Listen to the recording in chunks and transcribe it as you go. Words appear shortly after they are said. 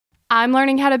I'm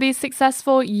learning how to be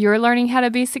successful. You're learning how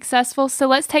to be successful. So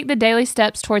let's take the daily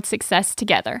steps towards success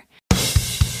together.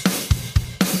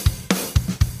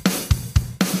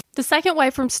 The second way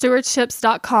from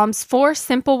stewardships.com's 4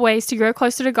 simple ways to grow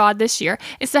closer to God this year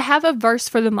is to have a verse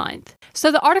for the month.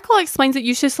 So the article explains that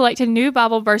you should select a new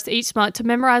Bible verse each month to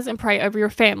memorize and pray over your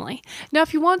family. Now,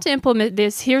 if you want to implement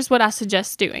this, here's what I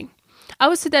suggest doing. I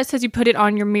would suggest that you put it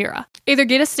on your mirror. Either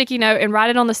get a sticky note and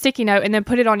write it on the sticky note and then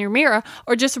put it on your mirror,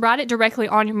 or just write it directly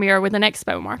on your mirror with an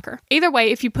expo marker. Either way,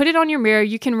 if you put it on your mirror,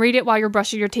 you can read it while you're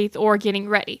brushing your teeth or getting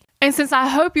ready. And since I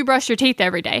hope you brush your teeth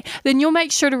every day, then you'll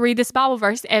make sure to read this Bible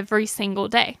verse every single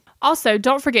day. Also,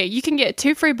 don't forget, you can get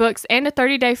 2 free books and a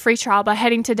 30-day free trial by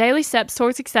heading to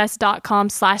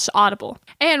dailystepstowardsuccess.com/audible.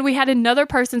 And we had another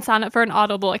person sign up for an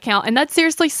Audible account, and that's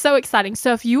seriously so exciting.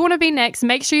 So if you want to be next,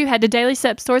 make sure you head to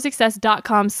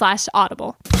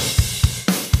dailystepstowardsuccess.com/audible.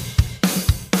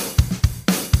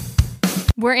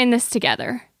 We're in this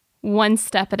together, one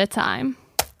step at a time.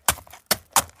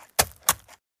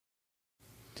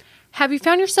 Have you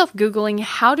found yourself Googling,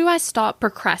 how do I stop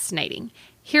procrastinating?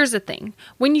 Here's the thing.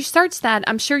 When you search that,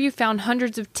 I'm sure you found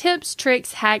hundreds of tips,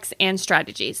 tricks, hacks, and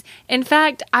strategies. In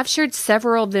fact, I've shared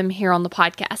several of them here on the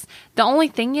podcast. The only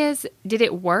thing is, did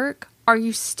it work? Are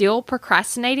you still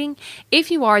procrastinating?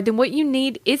 If you are, then what you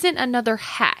need isn't another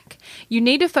hack. You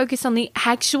need to focus on the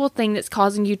actual thing that's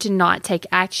causing you to not take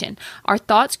action. Our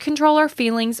thoughts control our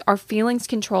feelings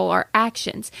control our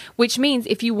actions, which means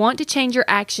if you want to change your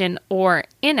action or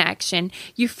inaction,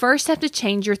 you first have to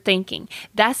change your thinking.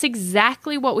 That's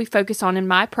exactly what we focus on in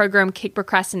my program, Kick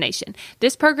Procrastination.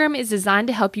 This program is designed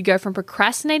to help you go from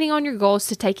procrastinating on your goals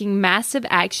to taking massive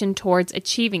action towards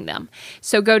achieving them.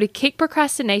 So go to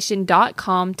kickprocrastination.com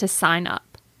to sign up.